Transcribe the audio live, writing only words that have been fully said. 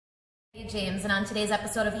Hey James, and on today's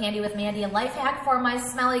episode of Handy with Mandy, a life hack for my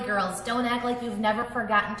smelly girls. Don't act like you've never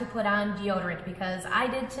forgotten to put on deodorant, because I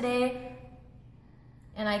did today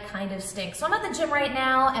and I kind of stink. So I'm at the gym right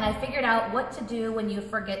now and I figured out what to do when you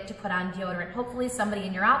forget to put on deodorant. Hopefully somebody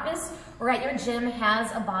in your office or at your gym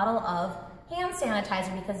has a bottle of hand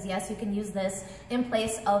sanitizer, because yes, you can use this in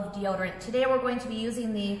place of deodorant. Today we're going to be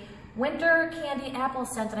using the winter candy apple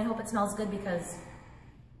scent, and I hope it smells good because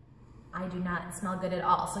I do not smell good at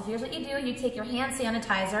all. So here's what you do. You take your hand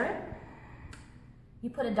sanitizer, you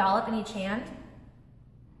put a dollop in each hand.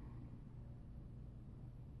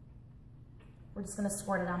 We're just gonna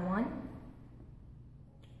squirt it on one,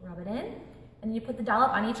 rub it in, and you put the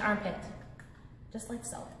dollop on each armpit, just like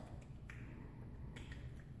so.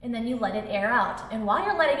 And then you let it air out. And while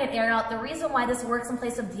you're letting it air out, the reason why this works in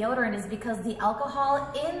place of deodorant is because the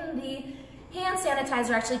alcohol in the hand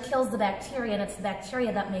sanitizer actually kills the bacteria, and it's the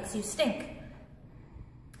bacteria that makes you stink.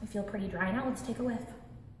 I feel pretty dry now. Let's take a whiff.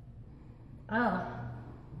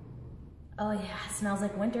 Oh yeah, it smells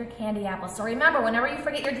like winter candy apple. So remember, whenever you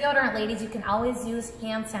forget your deodorant, ladies, you can always use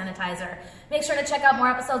hand sanitizer. Make sure to check out more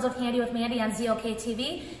episodes of Handy with Mandy on ZOK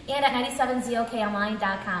TV and at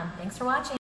 97ZOKonline.com. Thanks for watching.